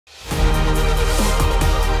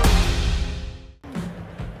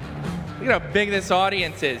Look at how big this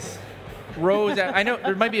audience is. Rows. I know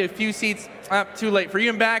there might be a few seats. Too late. For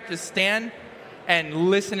you in back, just stand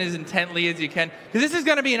and listen as intently as you can, because this is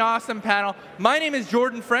going to be an awesome panel. My name is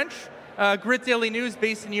Jordan French, Grit Daily News,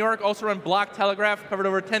 based in New York. Also run Block Telegraph, covered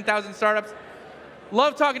over 10,000 startups.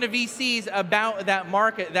 Love talking to VCs about that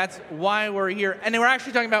market. That's why we're here. And then we're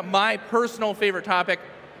actually talking about my personal favorite topic,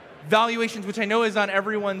 valuations, which I know is on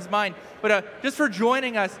everyone's mind. But just for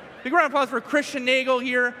joining us, big round of applause for Christian Nagel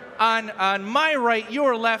here on my right,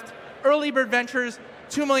 your left, Early Bird Ventures,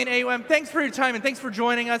 2 million AUM. Thanks for your time and thanks for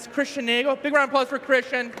joining us. Christian Nagel, big round of applause for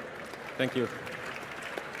Christian. Thank you.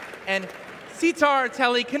 And Sitar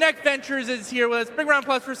Teli, Connect Ventures is here with us. Big round of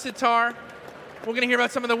applause for Sitar. We're going to hear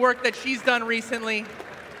about some of the work that she's done recently.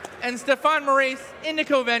 And Stephan Morais,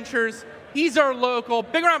 Indico Ventures. He's our local.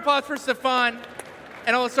 Big round of applause for Stephan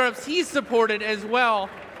and all the startups he's supported as well.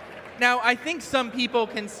 Now, I think some people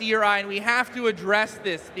can see your eye, and we have to address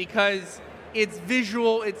this because it's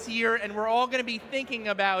visual, it's here, and we're all going to be thinking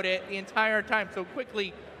about it the entire time. So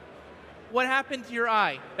quickly, what happened to your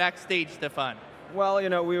eye backstage, Stephan? Well, you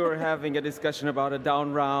know, we were having a discussion about a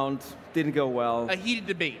down round. Didn't go well. A heated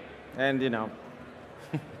debate. And, you know,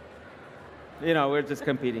 we're just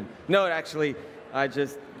competing. No, actually, I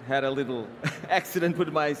just had a little accident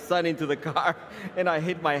with my son into the car, and I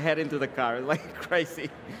hit my head into the car like crazy.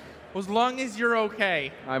 Well, as long as you're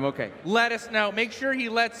okay. I'm okay. Let us know. Make sure he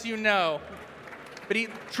lets you know. But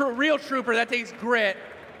real trooper, that takes grit.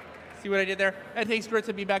 See what I did there? That takes grit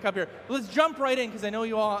to be back up here. But let's jump right in, because I know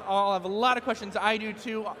you all have a lot of questions. I do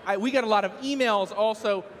too. We got a lot of emails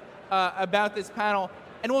also about this panel.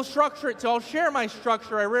 And we'll structure it, so I'll share my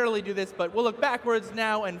structure. I rarely do this, but we'll look backwards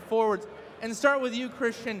now and forwards. And start with you,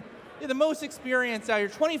 Christian. You're the most experienced out here,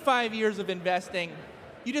 25 years of investing.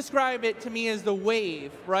 You describe it to me as the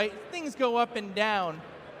wave, right? Things go up and down.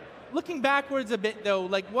 Looking backwards a bit, though,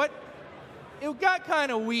 like it got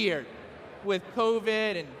kind of weird with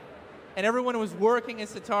COVID and everyone was working, as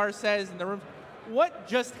Sitar says, in the rooms. What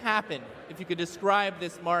just happened, if you could describe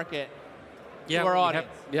this market to our audience?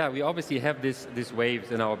 We obviously have these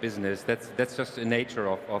waves in our business. That's just the nature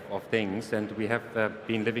of things. And we have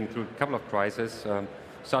been living through a couple of crises,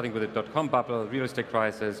 starting with the dot-com bubble, real estate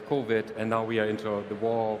crisis, COVID, and now we are into the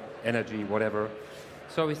war, energy, whatever.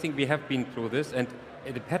 So we think we have been through this, and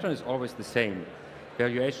the pattern is always the same.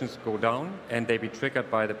 Valuations go down, and they be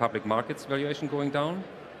triggered by the public markets valuation going down,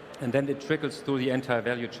 and then it trickles through the entire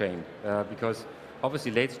value chain, because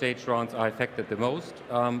obviously late stage rounds are affected the most,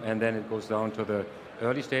 and then it goes down to the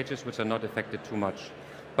early stages, which are not affected too much.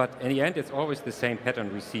 But in the end, it's always the same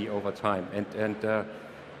pattern we see over time. And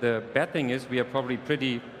the bad thing is we are probably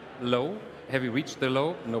pretty low. Have we reached the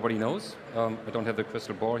low? Nobody knows. I don't have the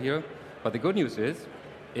crystal ball here. But the good news is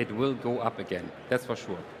it will go up again. That's for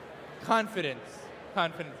sure. Confidence.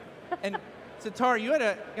 And Sitar, you had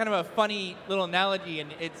a kind of a funny little analogy,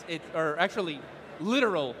 and or actually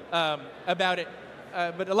literal about it.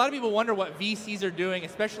 But a lot of people wonder what VCs are doing,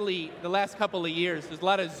 especially the last couple of years. There's a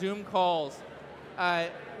lot of Zoom calls.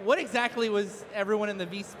 What exactly was everyone in the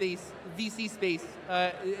VC space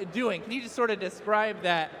doing? Can you just sort of describe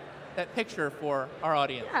that picture for our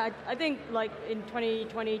audience? Yeah, I think like in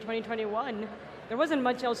 2020, 2021, there wasn't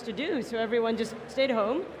much else to do, so everyone just stayed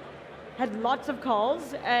home, had lots of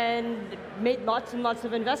calls, and made lots and lots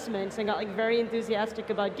of investments, and got like very enthusiastic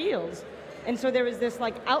about deals. And so there was this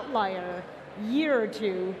like outlier year or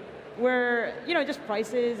two where, just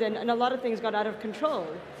prices and a lot of things got out of control.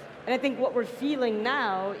 And I think what we're feeling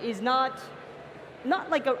now is not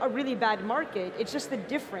like a really bad market, it's just the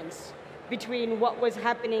difference between what was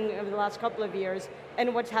happening over the last couple of years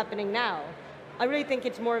and what's happening now. I really think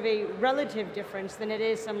it's more of a relative difference than it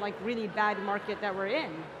is some like really bad market that we're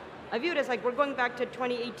in. I view it as like we're going back to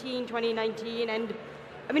 2018, 2019, and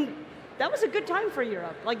I mean, that was a good time for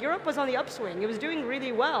Europe. Like Europe was on the upswing, it was doing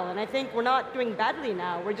really well, and I think we're not doing badly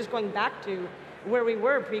now, we're just going back to where we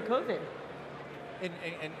were pre-COVID.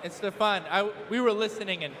 And Stephan, we were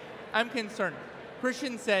listening, and I'm concerned.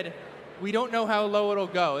 Christian said, we don't know how low it'll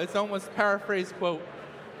go. It's almost paraphrase quote.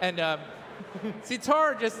 And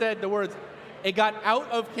Sitar just said the words, it got out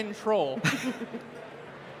of control.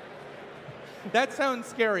 That sounds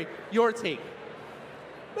scary. Your take?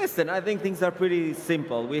 Listen, I think things are pretty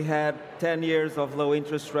simple. We had 10 years of low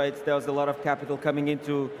interest rates. There was a lot of capital coming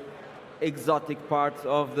into exotic parts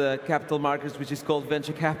of the capital markets, which is called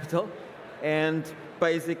venture capital. And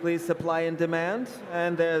basically supply and demand,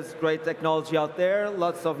 and there's great technology out there,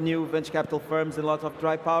 lots of new venture capital firms and lots of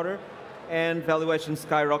dry powder, and valuation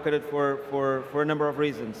skyrocketed for a number of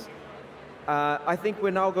reasons. I think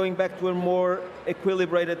we're now going back to a more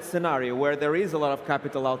equilibrated scenario where there is a lot of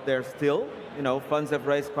capital out there still. You know, funds have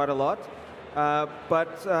raised quite a lot,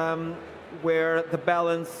 but where the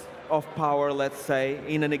balance of power, let's say,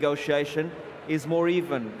 in a negotiation is more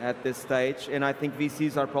even at this stage, and I think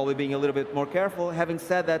VCs are probably being a little bit more careful. Having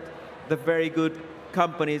said that, the very good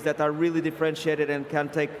companies that are really differentiated and can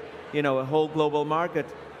take, you know, a whole global market,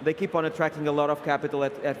 they keep on attracting a lot of capital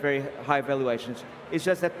at very high valuations. It's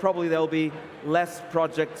just that probably there'll be less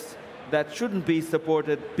projects that shouldn't be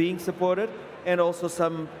supported being supported, and also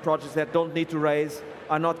some projects that don't need to raise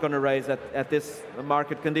are not going to raise at this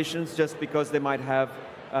market conditions just because they might have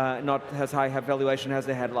not as high valuation as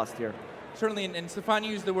they had last year. Certainly, and Stephan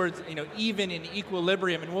used the words, you know, even in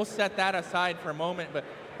equilibrium, and we'll set that aside for a moment, but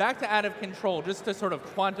back to out of control, just to sort of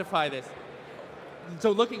quantify this.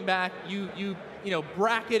 So looking back, you know,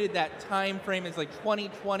 bracketed that time frame as like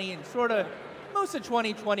 2020 and sort of most of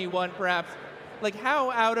 2021 perhaps. Like, how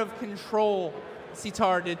out of control,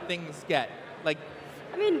 Sitar, did things get? Like,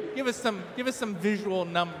 I mean, give us some visual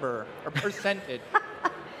number or percentage.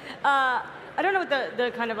 I don't know what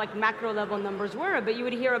the kind of like macro level numbers were, but you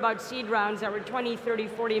would hear about seed rounds that were 20, 30,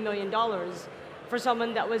 40 million dollars for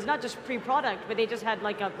someone that was not just pre-product, but they just had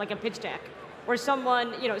like a pitch deck. Or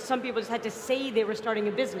someone, you know, some people just had to say they were starting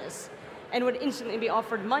a business and would instantly be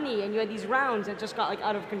offered money, and you had these rounds that just got like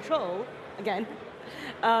out of control, again,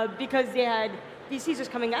 because they had VCs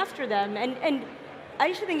just coming after them. And I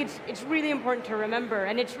actually think it's really important to remember,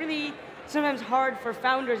 and it's really sometimes hard for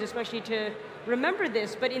founders especially to remember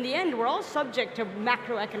this, but in the end, we're all subject to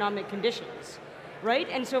macroeconomic conditions, right?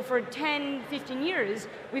 And so for 10, 15 years,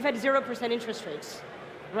 we've had 0% interest rates,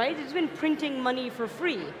 right? It's been printing money for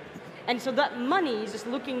free. And so that money is just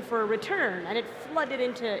looking for a return, and it flooded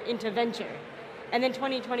into venture. And then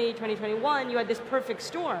 2020, 2021, you had this perfect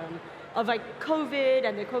storm of like COVID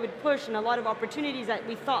and the COVID push and a lot of opportunities that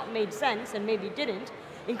we thought made sense and maybe didn't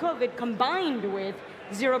in COVID, combined with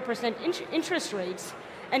 0% interest rates.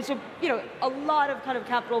 And so, you know, a lot of kind of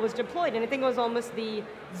capital was deployed, and I think it was almost the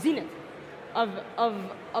zenith of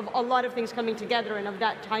a lot of things coming together and of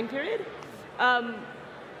that time period.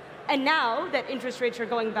 And now that interest rates are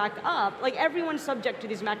going back up, like, everyone's subject to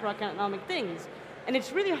these macroeconomic things. And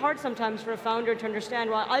it's really hard sometimes for a founder to understand,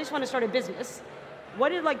 well, I just want to start a business. What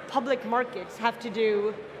did like public markets have to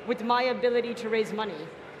do with my ability to raise money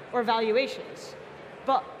or valuations?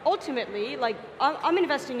 But ultimately, like, I'm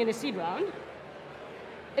investing in a seed round.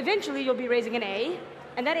 Eventually you'll be raising an A,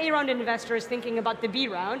 and that A round investor is thinking about the B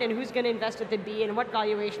round and who's going to invest at the B and what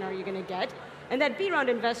valuation are you going to get. And that B round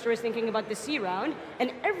investor is thinking about the C round,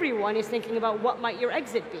 and everyone is thinking about what might your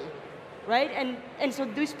exit be, right? And so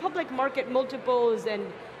these public market multiples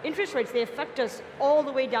and interest rates, they affect us all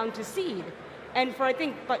the way down to seed. And for, I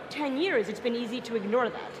think, about 10 years, it's been easy to ignore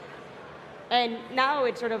that. And now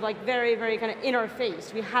it's sort of like very, very kind of in our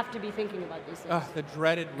face. We have to be thinking about these things. The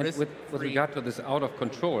dreaded risk. With regard to this out of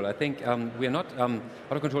control, I think we're not, out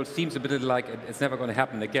of control seems a bit like it's never going to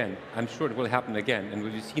happen again. I'm sure it will happen again. And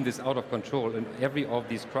we've seen this out of control in every of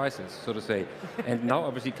these crises, so to say. And now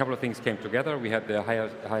obviously a couple of things came together. We had the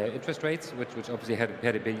higher interest rates, which obviously had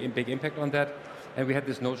a big impact on that. And we had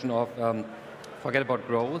this notion of forget about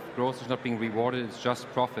growth. Growth is not being rewarded, it's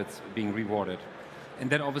just profits being rewarded. And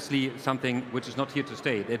then obviously something which is not here to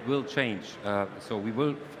stay, it will change. So we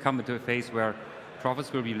will come into a phase where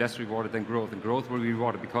profits will be less rewarded than growth, and growth will be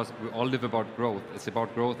rewarded because we all live about growth. It's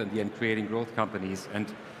about growth and the end creating growth companies.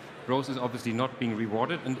 And growth is obviously not being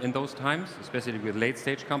rewarded in those times, especially with late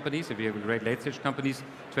stage companies. If you have great late stage companies,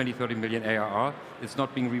 20, 30 million ARR, it's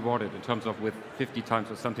not being rewarded in terms of with 50 times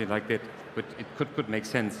or something like that. But it could make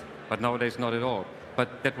sense, but nowadays not at all.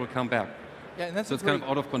 But that will come back. Yeah, and that's so it's kind of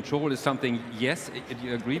out of control is something, yes,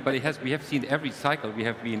 you agree, but we have seen every cycle we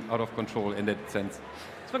have been out of control in that sense.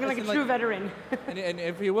 Spoken like a true veteran. and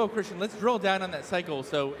if you will, Christian, let's drill down on that cycle.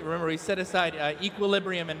 So remember, we set aside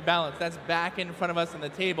equilibrium and balance. That's back in front of us on the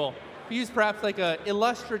table. We use perhaps like a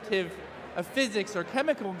illustrative physics or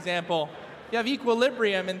chemical example. You have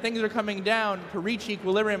equilibrium and things are coming down to reach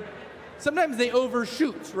equilibrium. Sometimes they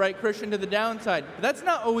overshoot, right, Christian, to the downside. But that's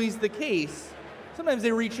not always the case. Sometimes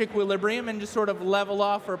they reach equilibrium and just sort of level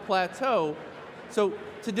off or plateau. So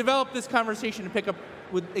to develop this conversation, to pick up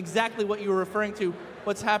with exactly what you were referring to,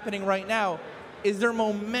 what's happening right now, is there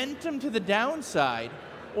momentum to the downside,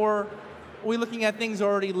 or are we looking at things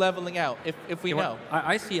already leveling out, if we know?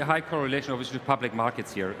 I see a high correlation, obviously, to public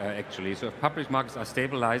markets here, actually. So if public markets are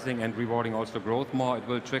stabilizing and rewarding also growth more, it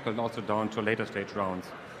will trickle also down to later stage rounds.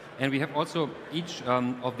 And we have also, each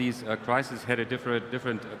of these crises had a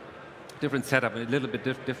different different setup, a little bit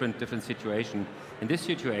different situation. In this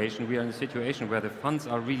situation, we are in a situation where the funds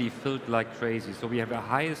are really filled like crazy. So we have the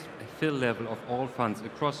highest fill level of all funds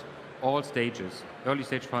across all stages, early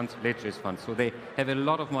stage funds, late stage funds. So they have a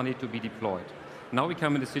lot of money to be deployed. Now we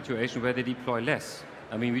come in a situation where they deploy less.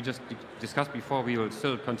 I mean, we just discussed before, we will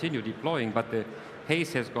still continue deploying, but the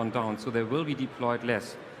pace has gone down, so they will be deployed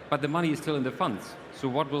less. But the money is still in the funds. So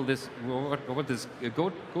what will this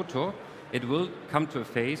go to? It will come to a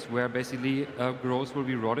phase where basically growth will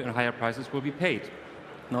be rewarded and higher prices will be paid.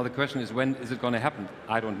 Now the question is, when is it going to happen?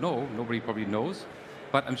 I don't know. Nobody probably knows.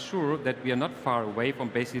 But I'm sure that we are not far away from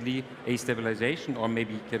basically a stabilization or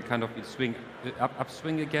maybe kind of swing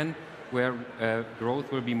upswing again, where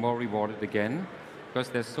growth will be more rewarded again, because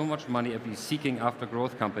there's so much money at least seeking after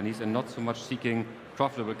growth companies and not so much seeking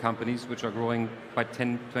profitable companies which are growing by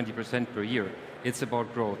 10, 20% per year. It's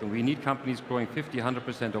about growth, and we need companies growing 50,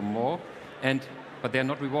 100% or more, but they're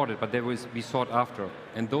not rewarded, but they will be sought after.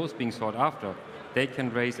 And those being sought after, they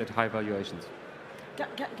can raise at high valuations.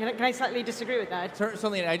 Can I slightly disagree with that?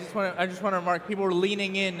 Certainly, I just want to remark, people were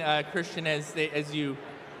leaning in, Christian, as you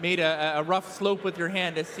made a rough slope with your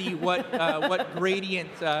hand to see what gradient,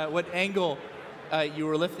 what angle you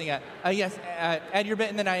were lifting at. Yes, add your bit,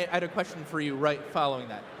 and then I had a question for you right following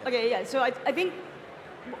that. Okay, yeah, so I think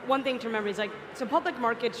one thing to remember is so public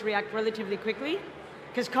markets react relatively quickly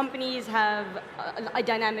because companies have a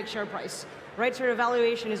dynamic share price, right? So their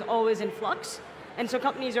valuation is always in flux. And so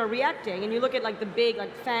companies are reacting, and you look at the big,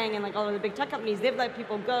 FANG and all of the big tech companies, they've let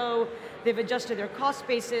people go, they've adjusted their cost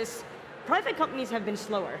basis. Private companies have been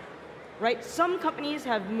slower, right? Some companies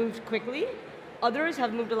have moved quickly, others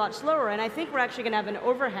have moved a lot slower, and I think we're actually going to have an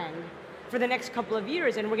overhang for the next couple of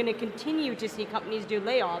years, and we're going to continue to see companies do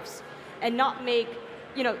layoffs and not make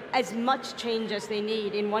as much change as they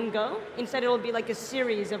need in one go. Instead, it'll be like a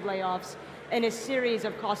series of layoffs and a series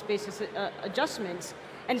of cost basis adjustments.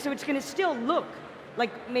 And so it's going to still look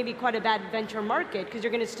like maybe quite a bad venture market, because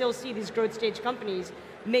you're going to still see these growth stage companies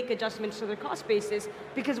make adjustments to their cost basis,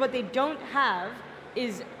 because what they don't have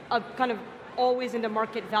is a kind of always in the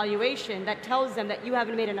market valuation that tells them that you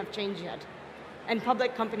haven't made enough change yet. And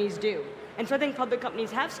public companies do. And so I think public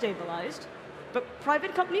companies have stabilized, but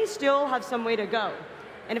private companies still have some way to go.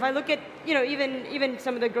 And if I look at even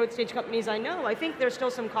some of the growth stage companies I know, I think there's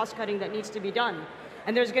still some cost cutting that needs to be done.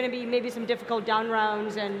 And there's going to be maybe some difficult down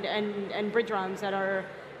rounds and bridge rounds that are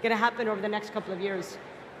going to happen over the next couple of years.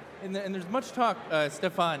 And there's much talk,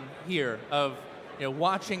 Stephan, here of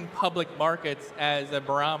watching public markets as a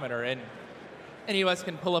barometer. And any of us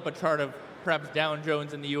can pull up a chart of perhaps Dow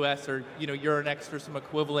Jones in the US or Euronext or some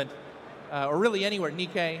equivalent, or really anywhere,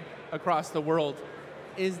 Nikkei across the world.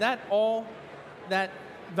 Is that all that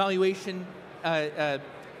valuation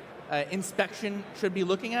inspection should be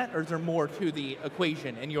looking at, or is there more to the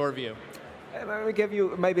equation in your view? Let me give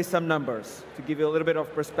you maybe some numbers to give you a little bit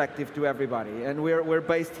of perspective to everybody. And we're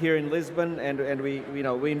based here in Lisbon, and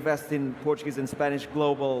we invest in Portuguese and Spanish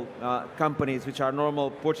global companies, which are normal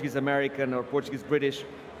Portuguese American or Portuguese British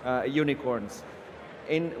unicorns.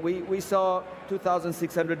 We saw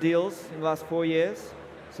 2,600 deals in the last 4 years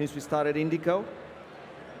since we started Indico.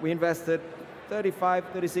 We invested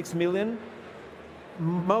 36 million,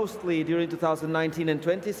 mostly during 2019 and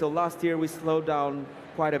 20. So last year we slowed down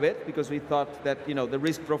quite a bit because we thought that the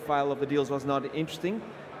risk profile of the deals was not interesting.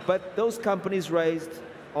 But those companies raised,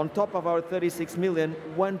 on top of our 36 million,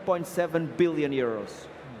 1.7 billion euros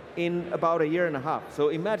in about a year and a half. So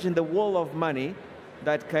imagine the wall of money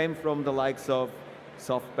that came from the likes of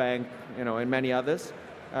SoftBank, and many others,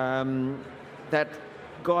 that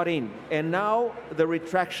got in. And now the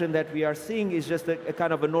retraction that we are seeing is just a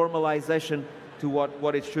kind of a normalization to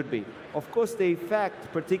what it should be. Of course, the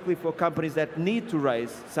effect, particularly for companies that need to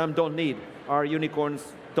raise, some don't need. Our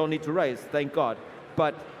unicorns don't need to raise, thank God.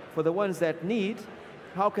 But for the ones that need,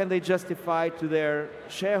 how can they justify to their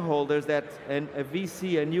shareholders that a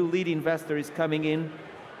VC, a new lead investor, is coming in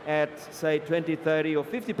at, say, 20, 30, or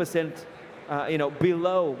 50%,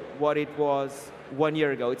 below what it was 1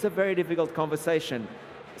 year ago? It's a very difficult conversation.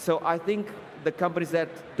 So I think the companies that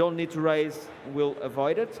don't need to raise will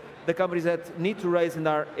avoid it. The companies that need to raise and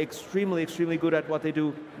are extremely, extremely good at what they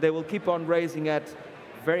do, they will keep on raising at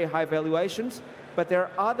very high valuations. But there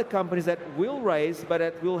are other companies that will raise, but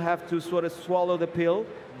that will have to sort of swallow the pill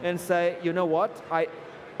and say, you know what, I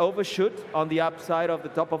overshoot on the upside of the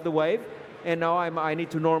top of the wave, and now I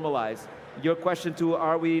need to normalize. Your question to,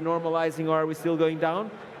 are we normalizing or are we still going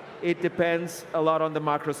down? It depends a lot on the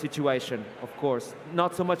macro situation, of course.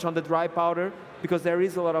 Not so much on the dry powder, because there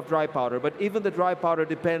is a lot of dry powder, but even the dry powder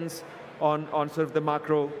depends on sort of the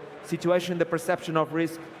macro situation, the perception of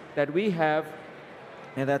risk that we have.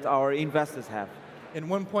 and that our investors have. And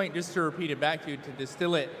one point, just to repeat it back to you, to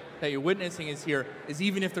distill it, that you're witnessing is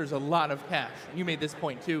even if there's a lot of cash, and you made this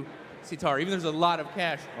point too, Sitar, even if there's a lot of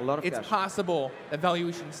cash, it's possible that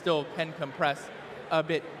valuation still can compress a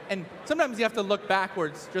bit. And sometimes you have to look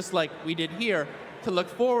backwards, just like we did here, to look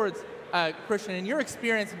forwards. Christian, in your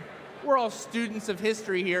experience, we're all students of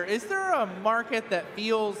history here. Is there a market that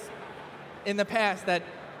feels in the past that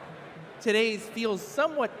today's feels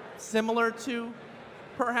somewhat similar to,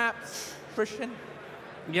 perhaps, Christian?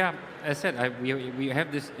 Yeah, as I said, we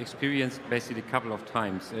have this experience basically a couple of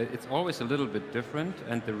times. It's always a little bit different,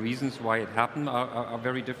 and the reasons why it happened are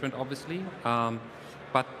very different, obviously.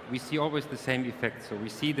 But we see always the same effect. So we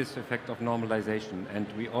see this effect of normalization, and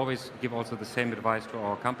we always give also the same advice to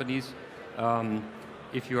our companies.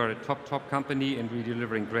 If you are a top company and we're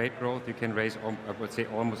delivering great growth, you can raise, I would say,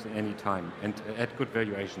 almost at any time and at good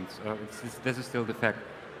valuations. This is still the fact.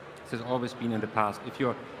 This has always been in the past. If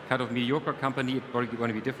you're kind of mediocre company, it's probably going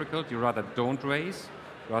to be difficult. You rather don't raise,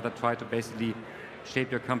 rather try to basically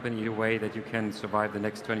shape your company in a way that you can survive the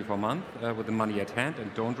next 24 months with the money at hand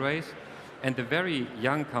and don't raise. And the very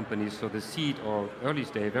young companies, so the seed or early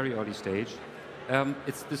stage, very early stage,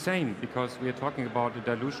 it's the same, because we are talking about a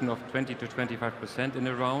dilution of 20 to 25% in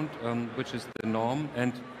a round, which is the norm,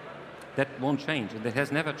 and that won't change. And that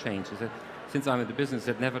has never changed. Since I'm in the business,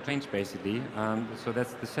 that never changed basically. So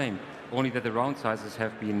that's the same. Only that the round sizes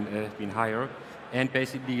have been higher, and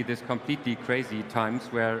basically this completely crazy times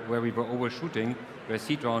where we were overshooting, where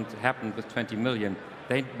seed round happened with 20 million.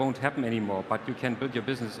 They won't happen anymore, but you can build your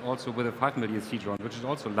business also with a 5 million seed round, which is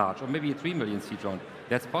also large, or maybe a 3 million seed round.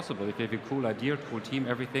 That's possible. If you have a cool idea, cool team,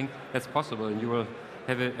 everything, that's possible, and you will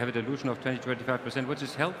have a dilution of 20 to 25%, which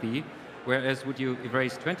is healthy. Whereas would you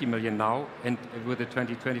raise 20 million now, and with a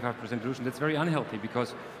 20-25% dilution, that's very unhealthy,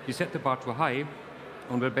 because you set the bar too high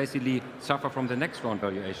and will basically suffer from the next round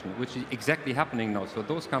valuation, which is exactly happening now. So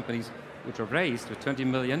those companies which are raised with 20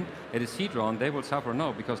 million at a seed round, they will suffer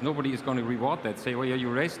now, because nobody is going to reward that. Say, well, yeah,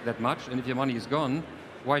 you raised that much, and if your money is gone,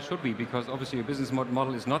 why should we? Because obviously your business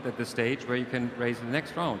model is not at the stage where you can raise the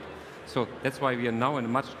next round. So that's why we are now in a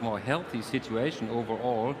much more healthy situation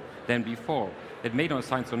overall than before. It may not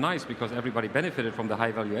sound so nice because everybody benefited from the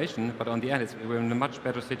high valuation, but on the end, we're in a much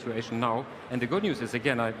better situation now. And the good news is,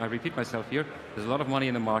 again, I repeat myself here, there's a lot of money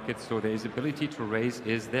in the market, so the ability to raise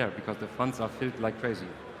is there, because the funds are filled like crazy.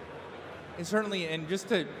 And certainly, and just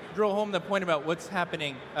to drill home the point about what's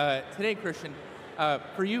happening today, Christian,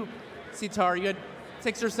 for you, Sitar, you had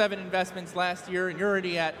 6 or 7 investments last year, and you're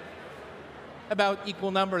already at about equal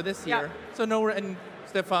number this year. Yeah. So no, and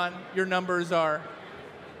Stephan, your numbers are?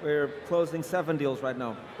 We're closing 7 deals right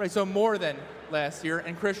now. Right, so more than last year.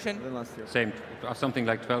 And Christian? Than last year. Same, something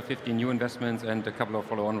like 12, 15 new investments and a couple of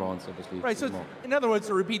follow-on rounds, obviously. Right, so in other words,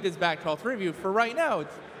 to repeat this back to all three of you, for right now,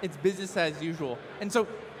 it's business as usual. And so,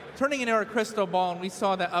 turning into our crystal ball, and we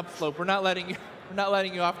saw that upslope, we're not letting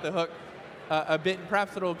you off the hook a bit, and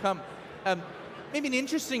perhaps it'll come. Maybe an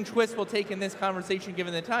interesting twist we'll take in this conversation,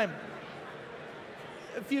 given the time.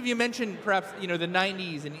 A few of you mentioned perhaps the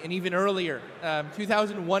 90s and even earlier,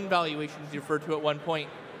 2001 valuations you referred to at one point,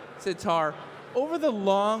 Sitar. Over the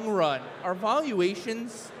long run, are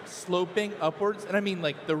valuations sloping upwards? And I mean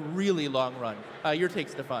like the really long run. Your take,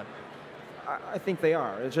 Stephan. I think they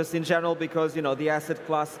are. It's just in general because the asset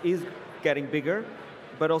class is getting bigger,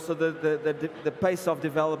 but also the pace of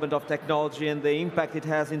development of technology and the impact it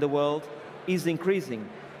has in the world is increasing.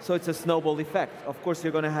 So it's a snowball effect. Of course,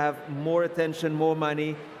 you're going to have more attention, more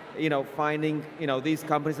money, finding these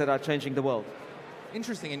companies that are changing the world.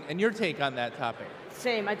 Interesting. And your take on that topic?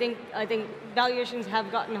 Same. I think valuations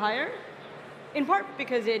have gotten higher, in part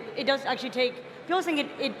because it does actually take. People think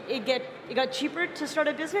it got cheaper to start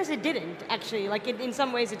a business. It didn't actually. Like in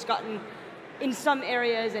some ways, it's gotten. In some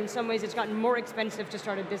areas, in some ways, it's gotten more expensive to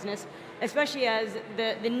start a business, especially as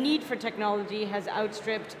the need for technology has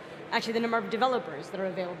outstripped actually the number of developers that are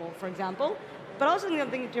available, for example. But also the other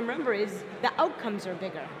thing to remember is the outcomes are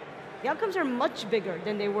bigger. The outcomes are much bigger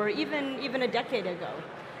than they were even a decade ago.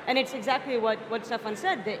 And it's exactly what Stephan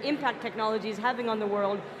said, the impact technology is having on the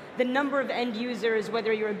world, the number of end users,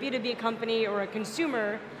 whether you're a B2B company or a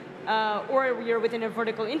consumer, or you're within a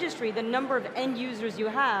vertical industry, the number of end users you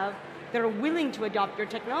have that are willing to adopt your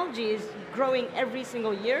technology is growing every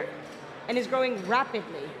single year and is growing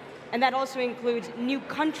rapidly. And that also includes new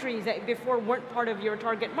countries that before weren't part of your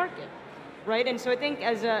target market, right? And so I think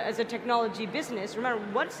as a technology business, no matter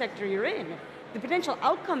what sector you're in, the potential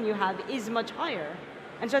outcome you have is much higher.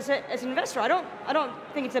 And so as an investor, I don't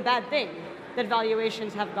think it's a bad thing that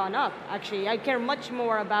valuations have gone up. Actually, I care much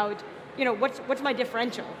more about, what's my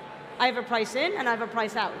differential? I have a price in and I have a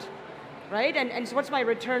price out. right? And so what's my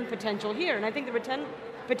return potential here? And I think the return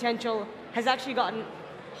potential has actually gotten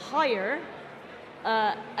higher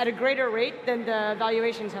at a greater rate than the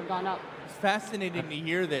valuations have gone up. It's fascinating to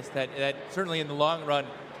hear this, that certainly in the long run,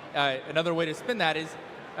 another way to spin that is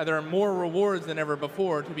there are more rewards than ever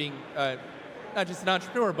before to being not just an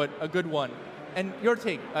entrepreneur, but a good one. And your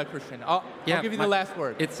take, Christian. I'll give you the last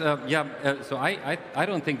word. It's so I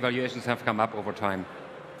don't think valuations have come up over time.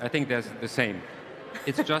 I think there's the same.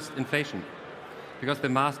 It's just inflation, because the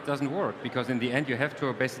math doesn't work. Because in the end, you have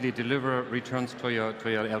to basically deliver returns to your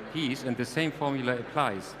LPs, and the same formula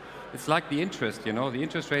applies. It's like the interest. You know, the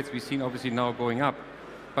interest rates we've seen obviously now going up,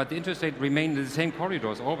 but the interest rate remained in the same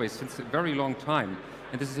corridors always since a very long time.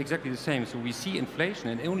 And this is exactly the same. So we see inflation,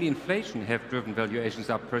 and only inflation have driven valuations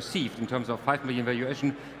up perceived in terms of 5 million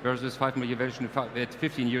valuation versus 5 million valuation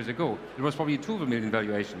 15 years ago. It was probably 2 million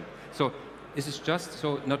valuation. So this is just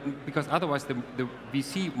so not because otherwise the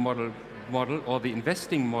VC model or the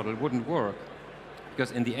investing model wouldn't work.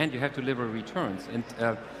 Because in the end you have to deliver returns,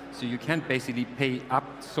 and so you can't basically pay up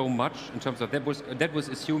so much in terms of that was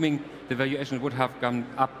assuming the valuation would have gone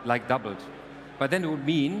up like doubled. But then it would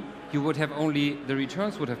mean you would have only, the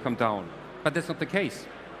returns would have come down. But that's not the case.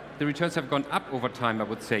 The returns have gone up over time, I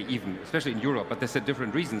would say, even, especially in Europe, but there's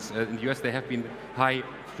different reasons. In the US, they have been high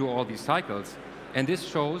through all these cycles. And this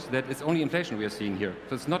shows that it's only inflation we are seeing here.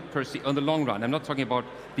 So it's not per se, on the long run. I'm not talking about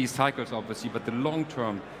these cycles, obviously, but the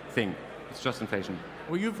long-term thing. It's just inflation.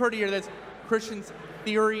 Well, you've heard here that's Christian's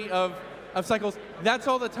theory of cycles. That's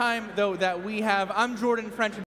all the time, though, that we have. I'm Jordan French.